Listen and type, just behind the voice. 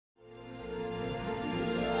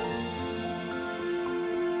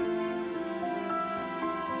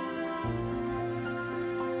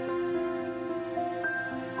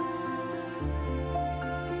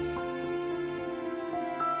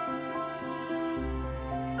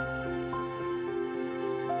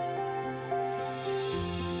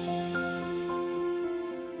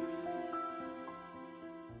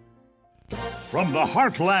From the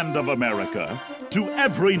heartland of America to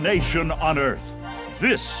every nation on earth,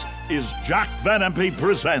 this is Jack Van Impe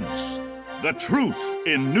Presents The Truth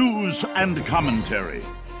in News and Commentary.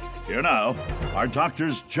 Here now are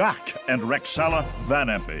Doctors Jack and Rexella Van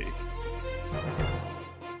Impe.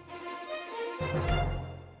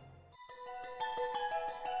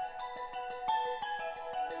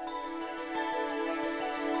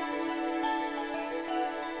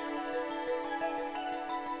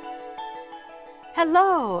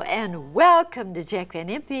 Hello and welcome to Jack Van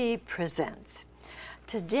Impe Presents.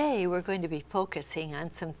 Today we're going to be focusing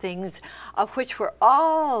on some things of which we're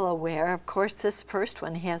all aware. Of course, this first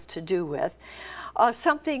one has to do with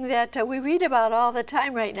something that we read about all the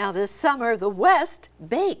time right now this summer. The West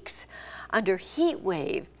bakes under heat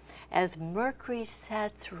wave as Mercury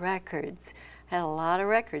sets records. Had a lot of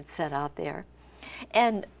records set out there.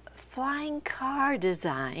 And flying car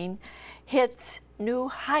design hits new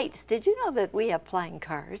heights. Did you know that we have flying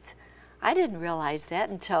cars? I didn't realize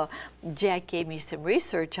that until Jack gave me some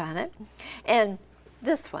research on it. And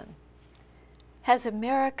this one, has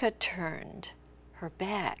America turned her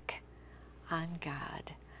back on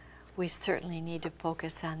God? We certainly need to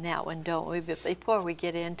focus on that one, don't we? But before we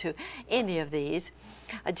get into any of these,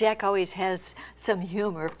 Jack always has some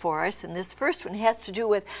humor for us. And this first one has to do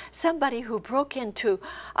with somebody who broke into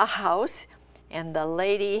a house and the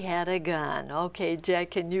lady had a gun. Okay,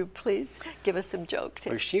 Jack, can you please give us some jokes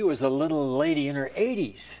here? Well, she was a little lady in her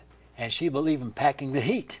 80s, and she believed in packing the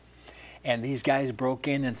heat. And these guys broke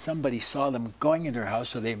in, and somebody saw them going into her house,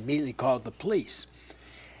 so they immediately called the police.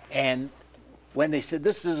 And when they said,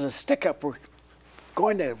 "This is a stick-up, we're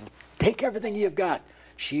going to take everything you've got,"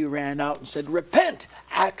 she ran out and said, "Repent,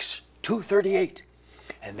 Acts 2:38.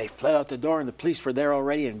 And they fled out the door, and the police were there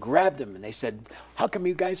already and grabbed them. And they said, "How come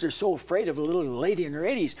you guys are so afraid of a little lady in her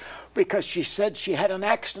 80s? Because she said she had an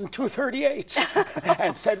Acts 2:38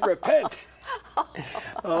 and said, repent."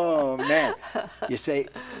 Oh, man. You say,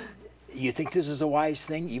 you think this is a wise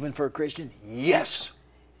thing, even for a Christian? Yes.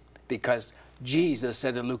 Because Jesus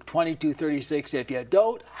said in Luke 22:36, if you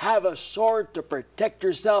don't have a sword to protect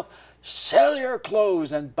yourself, sell your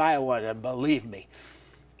clothes and buy one. And believe me,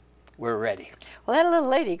 we're ready. Well, that little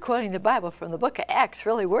lady quoting the Bible from the book of Acts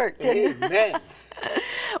really worked, didn't it? Amen.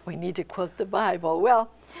 We need to quote the Bible. Well,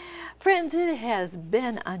 friends, it has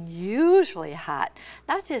been unusually hot,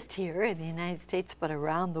 not just here in the United States, but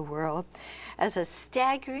around the world, as a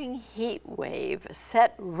staggering heat wave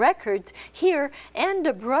set records here and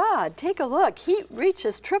abroad. Take a look. Heat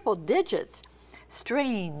reaches triple digits,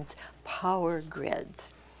 strains power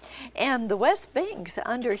grids. And the West banks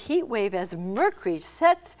under heat wave as Mercury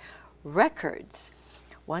sets records.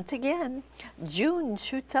 Once again, June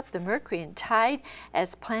shoots up the Mercury and Tide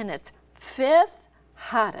as planet's 5th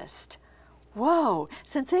hottest. Whoa,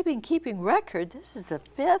 since they've been keeping record, this is the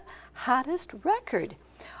 5th hottest record.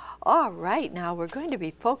 All right, now we're going to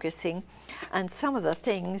be focusing on some of the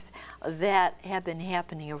things that have been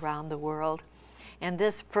happening around the world. And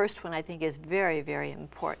this first one I think is very, very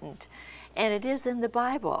important. And it is in the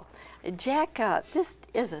Bible. Jack, this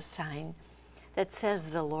is a sign that says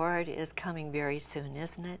the Lord is coming very soon,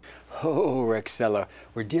 isn't it? Oh, Rexella,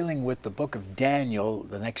 we're dealing with the book of Daniel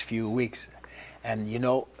the next few weeks. And you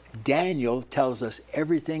know, Daniel tells us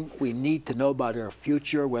everything we need to know about our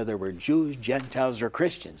future, whether we're Jews, Gentiles, or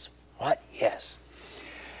Christians. What? Yes.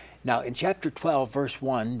 Now, in chapter 12, verse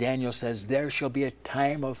 1, Daniel says, there shall be a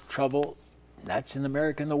time of trouble, that's in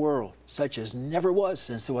America and the world, such as never was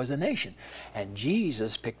since there was a nation. And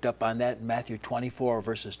Jesus picked up on that in Matthew 24,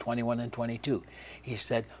 verses 21 and 22. He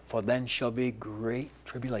said, for then shall be great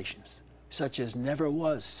tribulations, such as never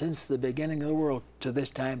was since the beginning of the world to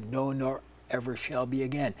this time, no, nor ever shall be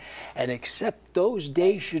again. And except those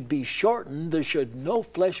days should be shortened, there should no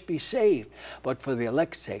flesh be saved. But for the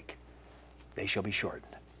elect's sake, they shall be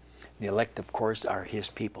shortened. The elect, of course, are his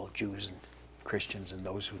people, Jews and Christians and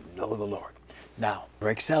those who know the Lord. Now,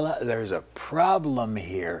 Rexella, there's a problem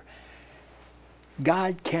here.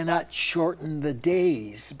 God cannot shorten the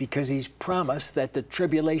days because he's promised that the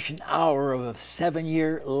tribulation hour of a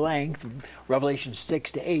 7-year length, Revelation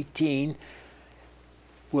 6 to 18,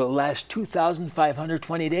 will last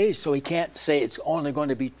 2,520 days. So he can't say it's only going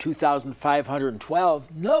to be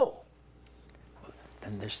 2,512. No.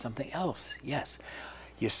 Then there's something else. Yes.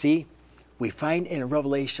 You see, we find in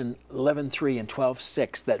Revelation 11:3 and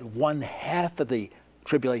 12:6 that 1/2 of the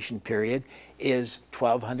tribulation period is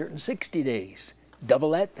 1,260 days. Double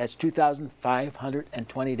that, that's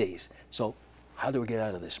 2,520 days. So how do we get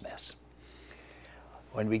out of this mess?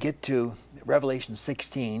 When we get to Revelation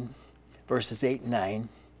 16, verses 8 and 9,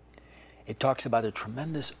 it talks about a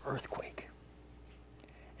tremendous earthquake.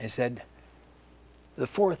 And it said, The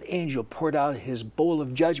fourth angel poured out his bowl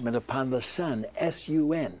of judgment upon the sun,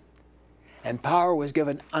 S-U-N. And power was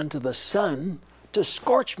given unto the sun to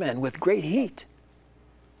scorch men with great heat.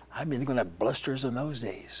 I mean, they're going to have blisters in those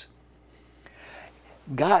days.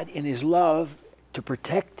 God, in his love to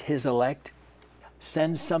protect his elect,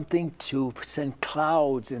 sends something to send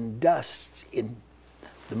clouds and dust in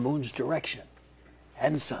the moon's direction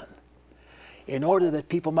and sun, in order that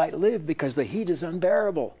people might live, because the heat is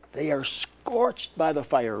unbearable. They are scorched by the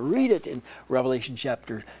fire. Read it in Revelation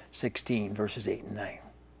chapter 16, verses 8 and 9.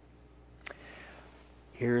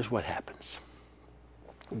 Here's what happens.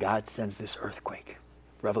 God sends this earthquake.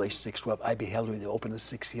 Revelation 6:12, I beheld when he opened the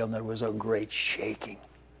sixth seal, and there was a great shaking.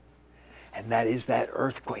 And that is that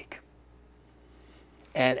earthquake.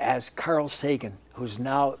 And as Carl Sagan, who's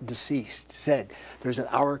now deceased, said, there's an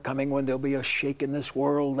hour coming when there'll be a shake in this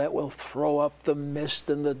world that will throw up the mist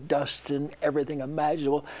and the dust and everything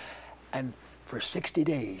imaginable. And for 60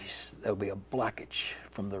 days, there'll be a blockage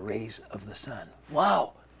from the rays of the sun.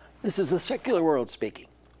 Wow! This is the secular world speaking.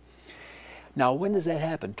 Now, when does that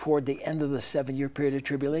happen? Toward the end of the 7-year period of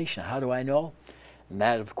tribulation. How do I know? And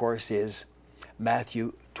that, of course, is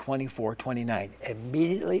Matthew 24:29.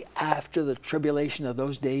 Immediately after the tribulation of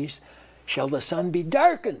those days shall the sun be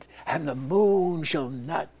darkened, and the moon shall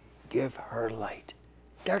not give her light.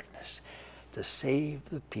 Darkness, to save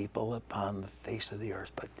the people upon the face of the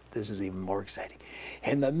earth. But this is even more exciting.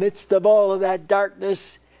 In the midst of all of that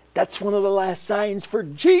darkness, that's one of the last signs, for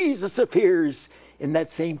Jesus appears. In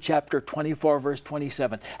that same chapter 24, verse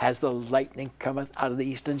 27, as the lightning cometh out of the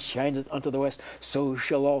east and shineth unto the west, so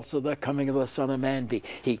shall also the coming of the Son of Man be.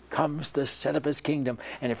 He comes to set up his kingdom,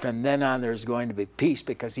 and from then on there's going to be peace,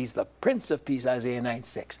 because he's the Prince of Peace, Isaiah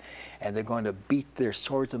 9:6. And they're going to beat their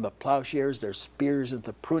swords into plowshares, their spears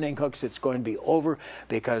into pruning hooks. It's going to be over,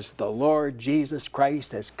 because the Lord Jesus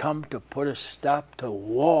Christ has come to put a stop to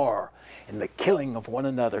war and the killing of one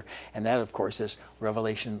another. And that, of course, is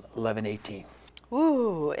Revelation 11:18.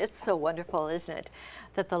 Ooh, it's so wonderful, isn't it,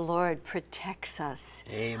 that the Lord protects us.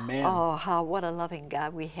 Amen. Oh, what a loving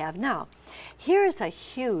God we have. Now, here is a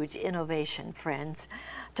huge innovation, friends,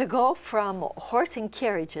 to go from horse and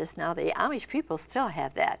carriages. Now, the Amish people still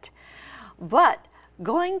have that, but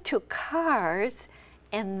going to cars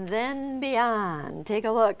and then beyond. Take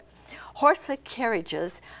a look. Horseless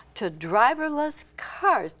carriages to driverless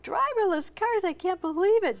cars. Driverless cars, I can't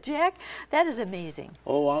believe it, Jack. That is amazing.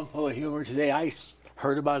 Oh, I'm full of humor today. I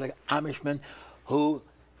heard about an Amishman who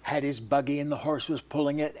had his buggy and the horse was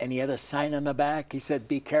pulling it, and he had a sign on the back. He said,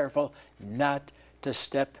 be careful not to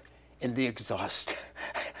step in the exhaust.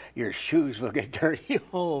 Your shoes will get dirty.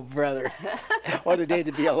 Oh, brother. What a day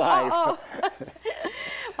to be alive. Oh.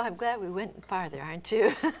 Well, I'm glad we went farther, aren't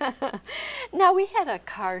you? Now, we had a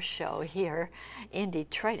car show here in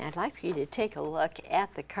Detroit. I'd like for you to take a look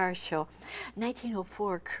at the car show.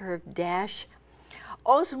 1904 Curved Dash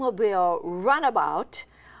Oldsmobile Runabout,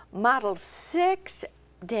 Model 6-C.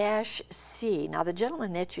 Now, the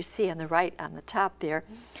gentleman that you see on the right on the top there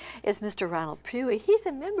is Mr. Ronald Pewey. He's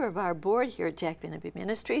a member of our board here at Jack Van Impe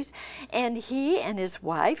Ministries, and he and his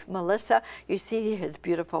wife, Melissa, you see his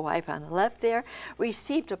beautiful wife on the left there,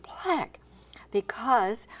 received a plaque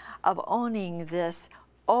because of owning this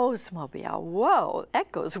Oldsmobile. Whoa,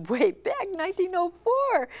 that goes way back,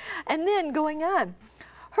 1904. And then going on,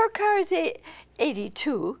 her car is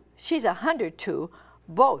 82, she's 102,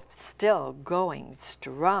 both still going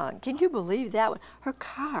strong. Can you believe that one? Her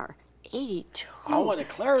car, 82. I want to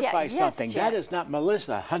clarify something. That is not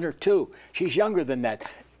Melissa, 102. She's younger than that.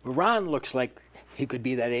 Ron looks like he could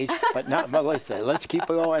be that age, but not Melissa. Let's keep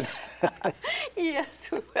going. Yes,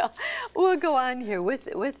 we'll go on here with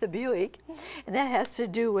the Buick, and that has to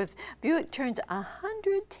do with Buick turns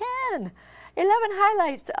 110. 11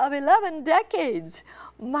 highlights of 11 decades.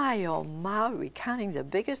 My, oh my, recounting the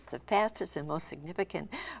biggest, the fastest, and most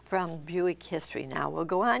significant from Buick history. Now, we'll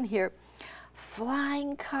go on here.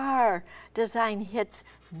 Flying car design hits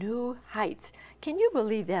new heights. Can you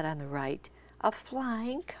believe that on the right? A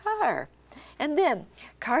flying car. And then,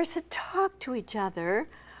 cars that talk to each other,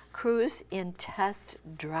 cruise in test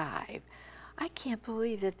drive. I can't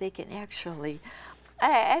believe that they can actually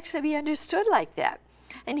be understood like that.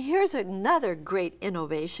 And here's another great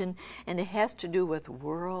innovation, and it has to do with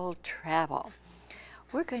world travel.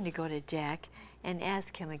 We're going to go to Jack and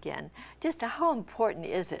ask him again, just how important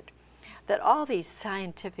is it that all these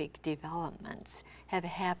scientific developments have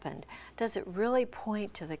happened? Does it really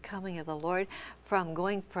point to the coming of the Lord, from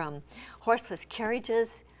going from horseless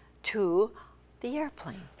carriages to the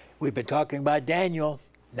airplane? We've been talking about Daniel.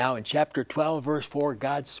 Now in chapter 12, verse 4,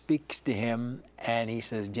 God speaks to him, and he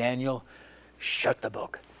says, Daniel, shut the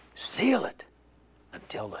book, seal it,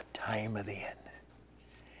 until the time of the end.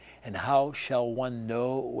 And how shall one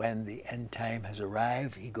know when the end time has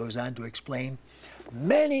arrived? He goes on to explain,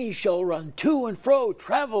 many shall run to and fro,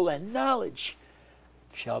 travel, and knowledge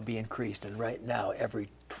shall be increased. And right now, every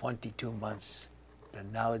 22 months, the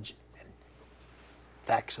knowledge and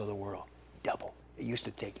facts of the world double. It used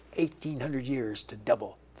to take 1,800 years to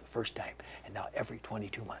double the first time, and now every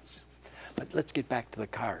 22 months. But let's get back to the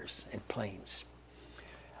cars and planes.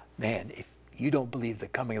 Man, if you don't believe the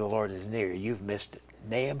coming of the Lord is near, you've missed it.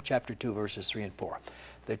 Nahum chapter 2, verses 3 and 4.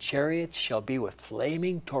 The chariots shall be with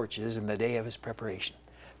flaming torches in the day of his preparation.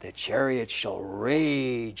 The chariots shall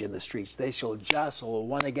rage in the streets. They shall jostle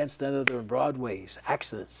one against another in broad ways,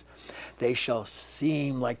 accidents. They shall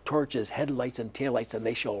seem like torches, headlights and taillights, and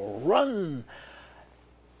they shall run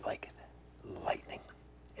like lightning.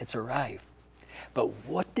 It's arrived. But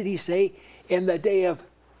what did he say? In the day of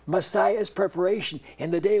Messiah's preparation, in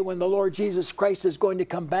the day when the Lord Jesus Christ is going to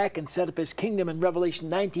come back and set up his kingdom in Revelation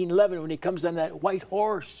 19:11, when he comes on that white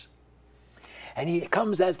horse. And he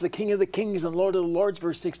comes as the King of the Kings and Lord of the Lords,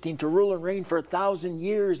 verse 16, to rule and reign for 1,000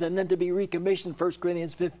 years, and then to be recommissioned, 1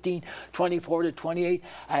 Corinthians 15, 24 to 28,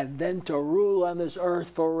 and then to rule on this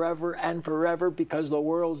earth forever and forever, because the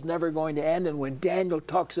world's never going to end. And when Daniel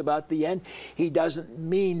talks about the end, he doesn't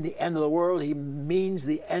mean the end of the world. He means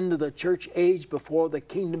the end of the church age before the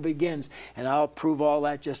kingdom begins. And I'll prove all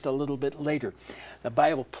that just a little bit later. The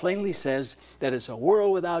Bible plainly says that it's a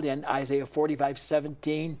world without end, Isaiah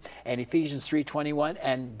 45:17 and Ephesians 3:21,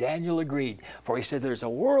 and Daniel agreed, for he said there's a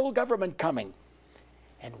world government coming.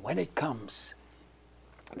 And when it comes,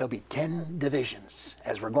 there'll be 10 divisions,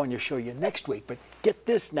 as we're going to show you next week. But get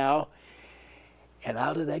this now, and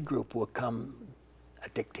out of that group will come a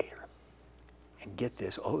dictator. And get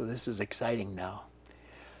this, oh, this is exciting now.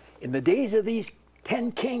 In the days of these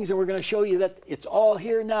 10 kings, and we're going to show you that it's all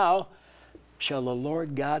here now, shall the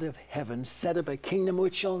Lord God of heaven set up a kingdom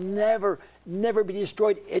which shall never, never be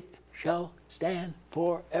destroyed. It shall stand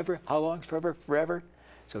forever. How long? Forever? Forever.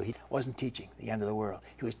 So he wasn't teaching the end of the world.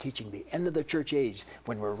 He was teaching the end of the church age.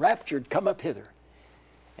 When we're raptured, come up hither.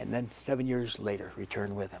 And then 7 years later,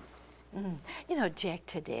 return with him. You know, Jack,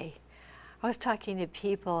 today, I was talking to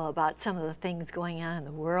people about some of the things going on in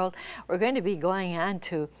the world. We're going to be going on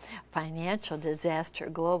to financial disaster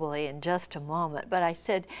globally in just a moment. But I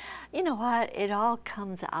said, you know what? It all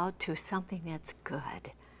comes out to something that's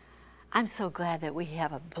good. I'm so glad that we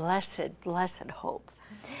have a blessed, blessed hope.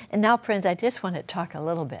 And now, friends, I just want to talk a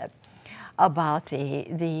little bit about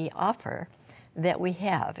the offer that we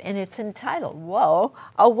have. And it's entitled, whoa,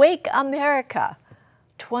 Awake America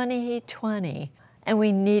 2020. And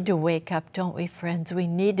we need to wake up, don't we, friends? We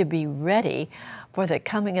need to be ready for the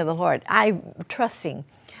coming of the Lord. I'm trusting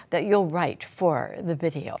that you'll write for the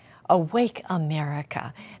video. Awake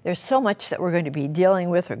America. There's so much that we're going to be dealing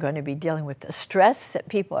with. We're going to be dealing with the stress that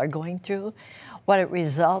people are going through, what it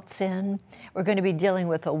results in. We're going to be dealing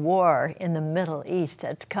with a war in the Middle East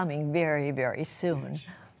that's coming very, very soon.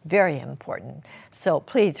 Very important. So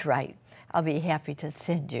please write. I'll be happy to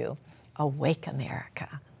send you Awake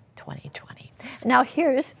America 2020. Now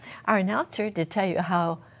here's our announcer to tell you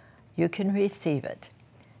how you can receive it.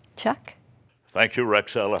 Chuck? Thank you,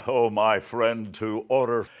 Rexella. Oh, my friend, to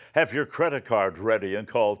order, have your credit card ready and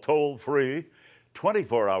call toll-free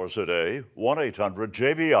 24 hours a day,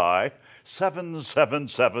 1-800-JVI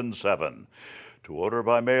 7777. To order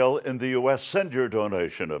by mail in the U.S., send your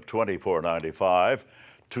donation of $24.95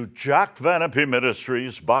 to Jack Van Impe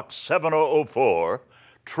Ministries, Box 7004,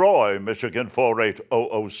 Troy, Michigan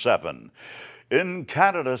 48007. In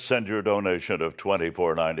Canada, send your donation of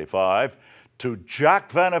 $24.95 to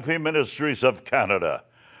Jack Van Impe Ministries of Canada,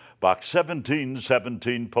 Box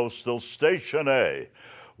 1717, Postal Station A,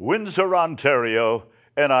 Windsor, Ontario,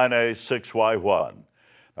 NINA 6Y1.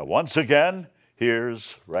 Now, once again,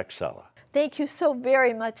 here's Rexella. Thank you so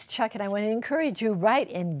very much, Chuck, and I want to encourage you,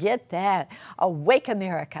 write and get that. Awake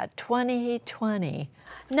America 2020.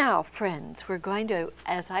 Now, friends, we're going to,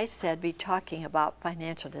 as I said, be talking about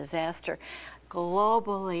financial disaster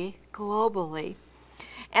globally.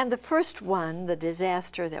 And the first one, the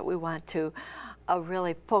disaster that we want to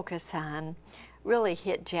really focus on, really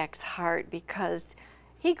hit Jack's heart because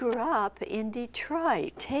he grew up in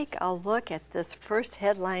Detroit. Take a look at this first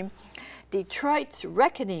headline, Detroit's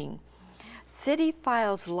Reckoning. City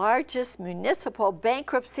files largest municipal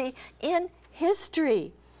bankruptcy in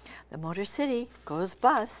history. The Motor City goes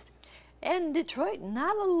bust. And Detroit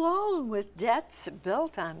not alone with debts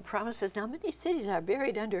built on promises. Now, many cities are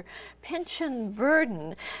buried under pension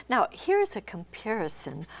burden. Now, here's a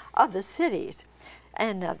comparison of the cities.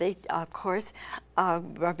 And they, of course, are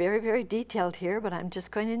very, very detailed here, but I'm just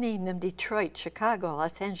going to name them: Detroit, Chicago,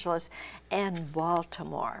 Los Angeles, and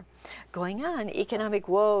Baltimore. Going on, economic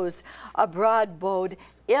woes abroad bode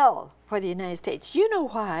ill for the United States. You know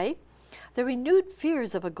why? The renewed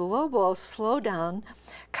fears of a global slowdown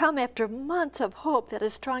come after months of hope that a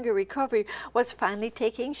stronger recovery was finally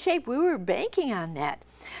taking shape. We were banking on that.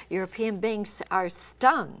 European banks are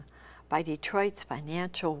stung by Detroit's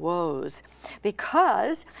financial woes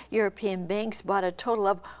because European banks bought a total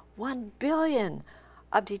of $1 billion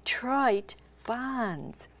of Detroit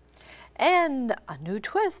bonds. And a new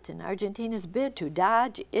twist in Argentina's bid to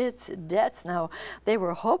dodge its debts. Now, they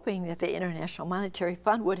were hoping that the International Monetary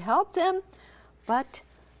Fund would help them, but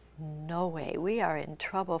no way. We are in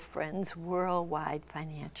trouble, friends, worldwide,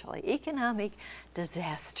 financially. Economic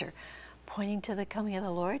disaster. Pointing to the coming of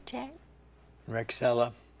the Lord, Jack?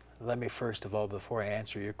 Rexella, let me first of all, before I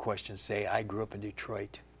answer your question, say I grew up in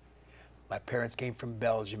Detroit. My parents came from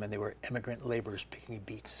Belgium, and they were immigrant laborers picking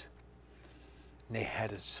beets. And they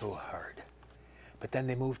had it so hard. But then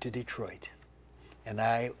they moved to Detroit, and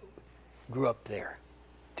I grew up there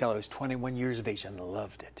till I was 21 years of age and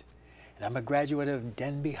loved it. And I'm a graduate of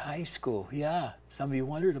Denby High School. Yeah, some of you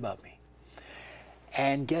wondered about me.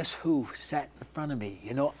 And guess who sat in front of me?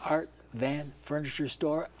 You know Art Van Furniture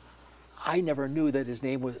Store? I never knew that his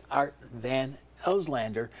name was Art Van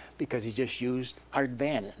Elslander because he just used Art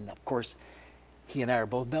Van. And of course, he and I are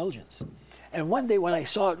both Belgians. And one day when I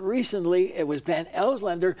saw it recently, it was Van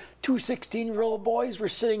Elslander. 2 16-year-old boys were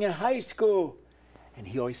sitting in high school. And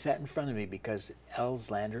he always sat in front of me because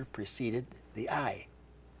Elslander preceded the I,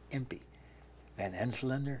 Impe. Van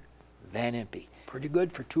Elslander, Van Impe. Pretty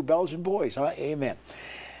good for 2 Belgian boys, huh? Amen.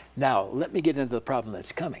 Now, let me get into the problem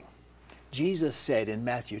that's coming. Jesus said in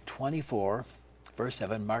Matthew 24, verse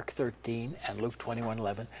 7, Mark 13, and Luke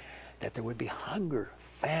 21:11, that there would be hunger,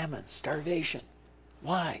 famine, starvation.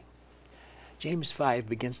 Why? James 5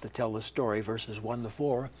 begins to tell the story, verses 1 to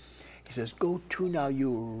 4. He says, "Go to now,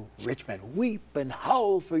 you rich men, weep and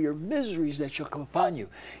howl for your miseries that shall come upon you.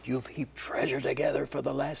 You've heaped treasure together for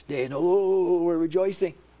the last day, and oh, we're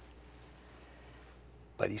rejoicing."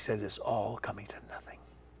 But he says it's all coming to nothing.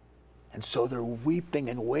 And so they're weeping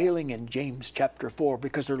and wailing in James chapter 4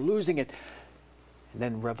 because they're losing it. And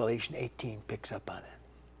then Revelation 18 picks up on it.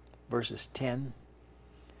 Verses 10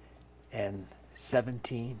 and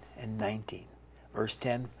 17 and 19. Verse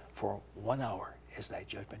 10, "For 1 hour is thy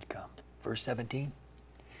judgment come." Verse 17,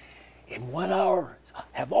 "In 1 hour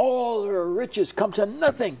have all her riches come to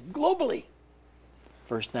nothing globally."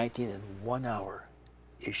 Verse 19, "In 1 hour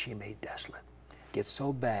is she made desolate." It gets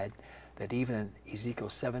so bad that even in Ezekiel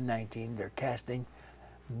 7:19, they're casting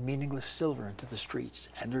meaningless silver into the streets,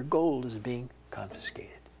 and their gold is being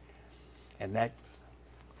confiscated. And that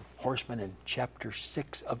horseman in chapter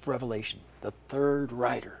 6 of Revelation, the third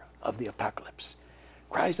rider of the apocalypse,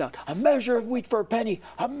 cries out, "A measure of wheat for a penny,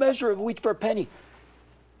 a measure of wheat for a penny."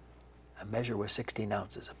 A measure was 16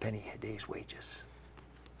 ounces, a penny a day's wages.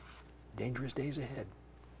 Dangerous days ahead,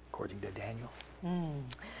 according to Daniel.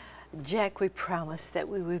 Jack, we promised that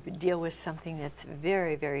we would deal with something that's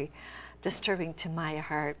very, very disturbing to my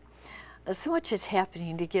heart. So much is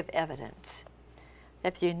happening to give evidence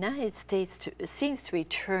that the United States seems to be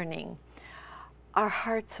turning our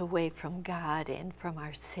hearts away from God and from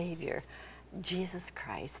our Savior, Jesus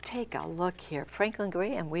Christ. Take a look here. Franklin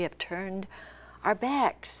Graham, we have turned our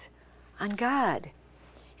backs on God.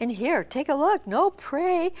 And here, take a look. No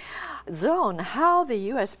pray zone. How the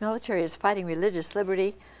U.S. military is fighting religious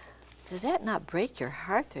liberty. Does that not break your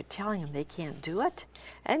heart? They're telling them they can't do it.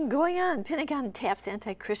 And going on, Pentagon taps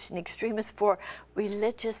anti-Christian extremists for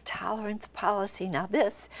religious tolerance policy. Now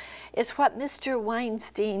this is what Mr.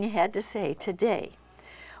 Weinstein had to say today.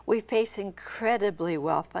 "We face incredibly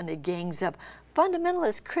well-funded gangs of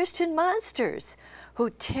fundamentalist Christian monsters who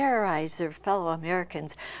terrorize their fellow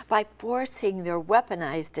Americans by forcing their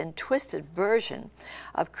weaponized and twisted version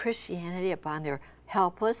of Christianity upon their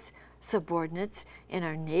helpless subordinates in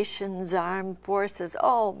our nation's armed forces."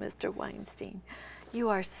 Oh, Mr. Weinstein, you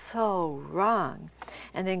are so wrong.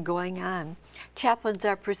 And then going on, chaplains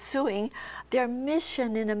are pursuing their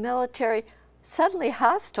mission in a military suddenly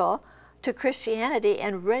hostile to Christianity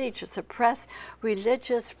and ready to suppress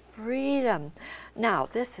religious freedom. Now,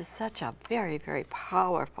 this is such a very, very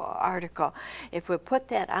powerful article. If we put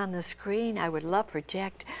that on the screen, I would love for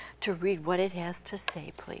Jack to read what it has to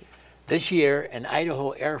say, please. This year, an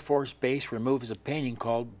Idaho Air Force base removes a painting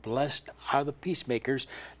called "Blessed Are the Peacemakers"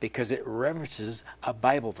 because it references a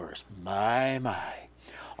Bible verse. My, my.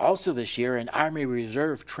 Also this year, an Army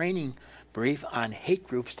Reserve training brief on hate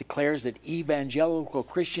groups declares that evangelical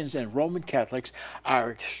Christians and Roman Catholics are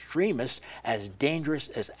extremists as dangerous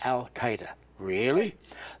as Al-Qaeda. Really?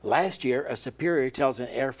 Last year, a superior tells an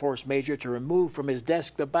Air Force major to remove from his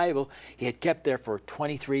desk the Bible he had kept there for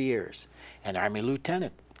 23 years. An Army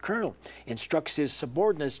lieutenant colonel instructs his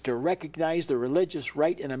subordinates to recognize the religious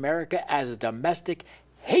right in America as a domestic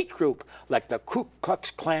hate group like the Ku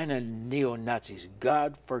Klux Klan and neo-Nazis.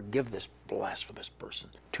 God forgive this blasphemous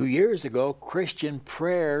person. 2 years ago, Christian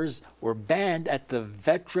prayers were banned at the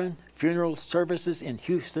veteran funeral services in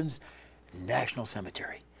Houston's National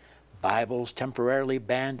Cemetery. Bibles temporarily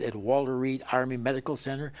banned at Walter Reed Army Medical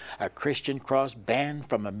Center, a Christian cross banned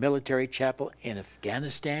from a military chapel in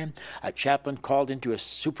Afghanistan, a chaplain called into a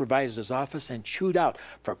supervisor's office and chewed out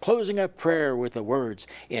for closing a prayer with the words,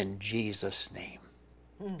 "In Jesus' name."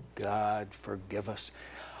 God forgive us.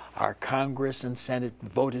 Our Congress and Senate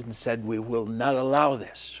voted and said, we will not allow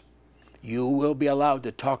this. You will be allowed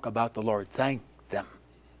to talk about the Lord. Thank them.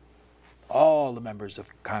 All the members of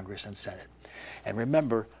Congress and Senate. And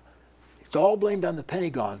remember, it's all blamed on the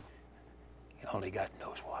Pentagon. Only God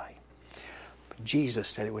knows why. But Jesus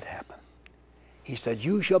said it would happen. He said,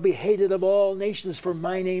 you shall be hated of all nations for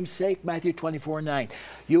my name's sake, Matthew 24:9.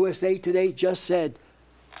 USA Today just said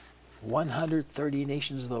 130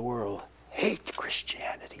 nations of the world hate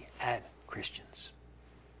Christianity and Christians.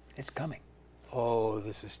 It's coming. Oh,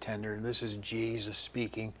 this is tender. And this is Jesus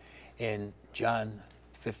speaking in John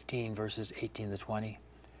 15, verses 18 to 20.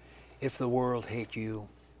 If the world hate you,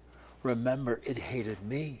 remember it hated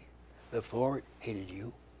me before it hated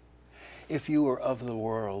you. If you were of the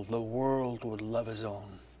world would love his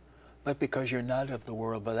own. But because you're not of the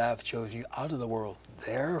world, but I have chosen you out of the world,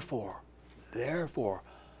 therefore,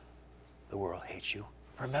 the world hates you.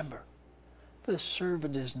 Remember, the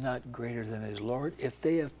servant is not greater than his Lord. If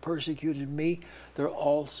they have persecuted me, they're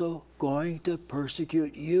also going to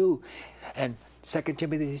persecute you. And 2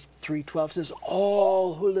 Timothy 3:12 says,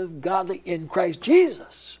 all who live godly in Christ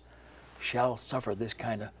Jesus shall suffer this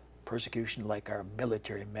kind of persecution like our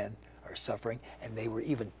military men are suffering. And they were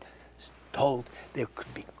even told they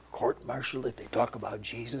could be court-martialed if they talk about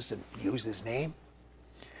Jesus and use his name.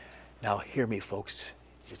 Now hear me, folks.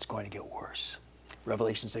 It's going to get worse.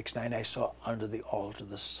 Revelation 6:9, I saw under the altar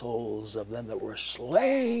the souls of them that were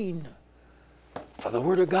slain for the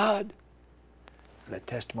word of God and the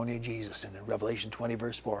testimony of Jesus. And in Revelation 20,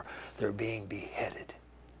 verse 4, they're being beheaded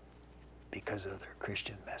because of their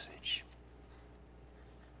Christian message.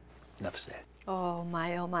 Enough said. Oh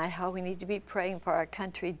my, how we need to be praying for our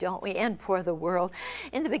country, don't we? And for the world.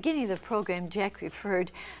 In the beginning of the program, Jack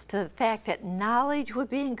referred to the fact that knowledge would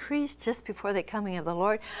be increased just before the coming of the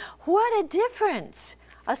Lord. What a difference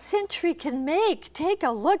a century can make. Take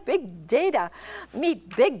a look, big data,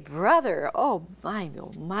 meet Big Brother. Oh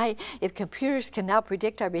my. If computers can now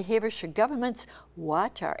predict our behavior, should governments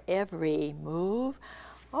watch our every move?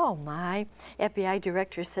 Oh my. FBI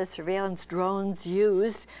director says surveillance drones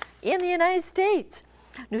used in the United States.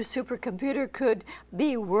 New supercomputer could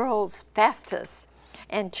be world's fastest.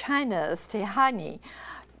 And China's Tehani,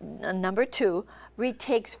 number 2,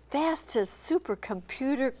 retakes fastest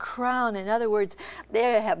supercomputer crown. In other words,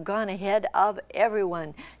 they have gone ahead of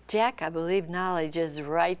everyone. Jack, I believe knowledge is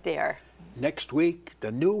right there. Next week,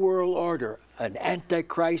 the New World Order. An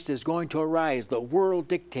Antichrist is going to arise, the world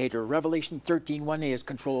dictator. Revelation 13:1 has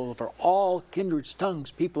control over all kindreds,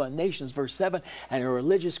 tongues, people, and nations, verse 7, and a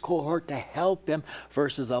religious cohort to help him,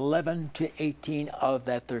 verses 11 to 18 of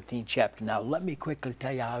that 13th chapter. Now, let me quickly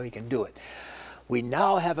tell you how he can do it. We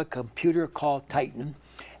now have a computer called Titan,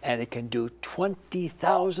 and it can do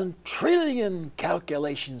 20,000 trillion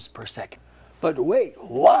calculations per second. But wait,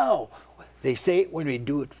 wow! They say when we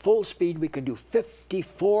do it full speed, we can do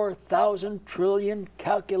 54,000 trillion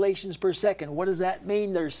calculations per second. What does that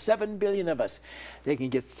mean? There's 7 billion of us. They can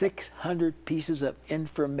get 600 pieces of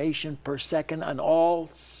information per second on all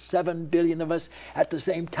 7 billion of us at the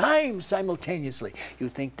same time, simultaneously. You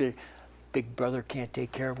think the Big Brother can't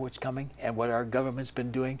take care of what's coming and what our government's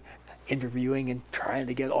been doing, interviewing and trying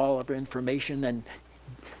to get all of our information and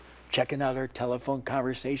checking out our telephone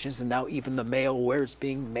conversations and now even the mail, where it's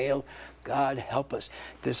being mailed. God help us.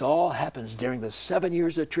 This all happens during the 7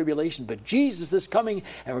 years of tribulation, but Jesus is coming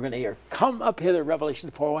and we're going to hear, come up hither, Revelation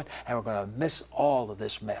 4:1, and we're going to miss all of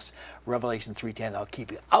this mess. Revelation 3:10, I'll keep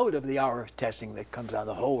you out of the hour of testing that comes on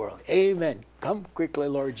the whole world. Amen. Come quickly,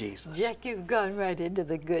 Lord Jesus. Jack, you've gone right into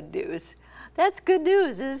the good news. That's good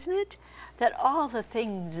news, isn't it? That all the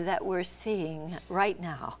things that we're seeing right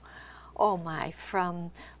now, oh my,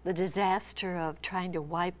 from the disaster of trying to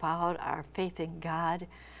wipe out our faith in God,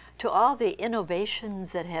 to all the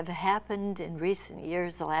innovations that have happened in recent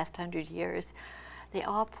years, the last 100 years, they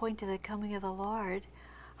all point to the coming of the Lord.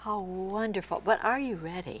 How wonderful. But are you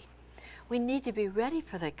ready? We need to be ready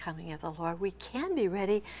for the coming of the Lord. We can be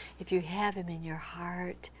ready if you have Him in your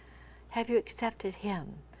heart. Have you accepted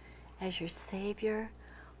Him as your Savior?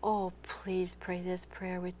 Oh, please pray this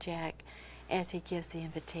prayer with Jack as he gives the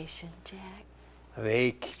invitation. Jack.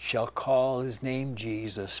 They shall call His name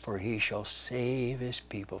Jesus, for He shall save His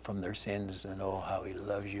people from their sins. And oh, how He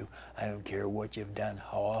loves you. I don't care what you've done,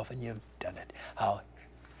 how often you've done it, how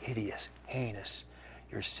hideous, heinous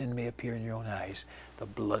your sin may appear in your own eyes. The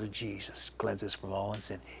blood of Jesus cleanses from all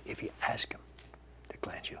sin. If you ask Him to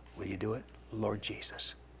cleanse you, will you do it? Lord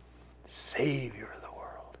Jesus, Savior of the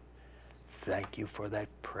world, thank you for that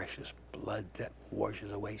precious blood that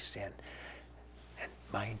washes away sin. And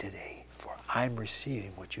mine today, for I'm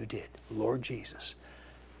receiving what you did. Lord Jesus,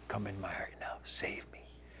 come in my heart now. Save me.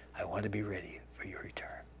 I want to be ready for your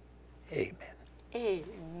return. Amen.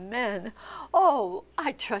 Amen. Oh,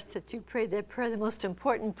 I trust that you prayed that prayer, the most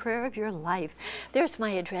important prayer of your life. There's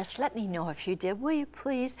my address. Let me know if you did. Will you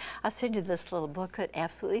please? I'll send you this little booklet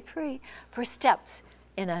absolutely free for steps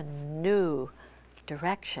in a new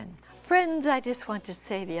direction. Friends, I just want to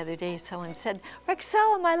say, the other day someone said,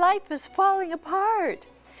 Rexella, my life is falling apart.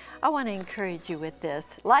 I want to encourage you with this.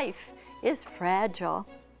 Life is fragile.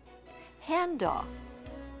 Handle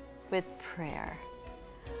with prayer.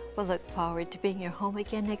 We'll look forward to being your home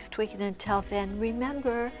again next week, and until then,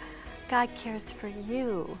 remember, God cares for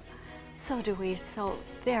you. So do we so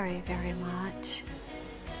very, very much.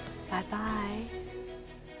 Bye-bye.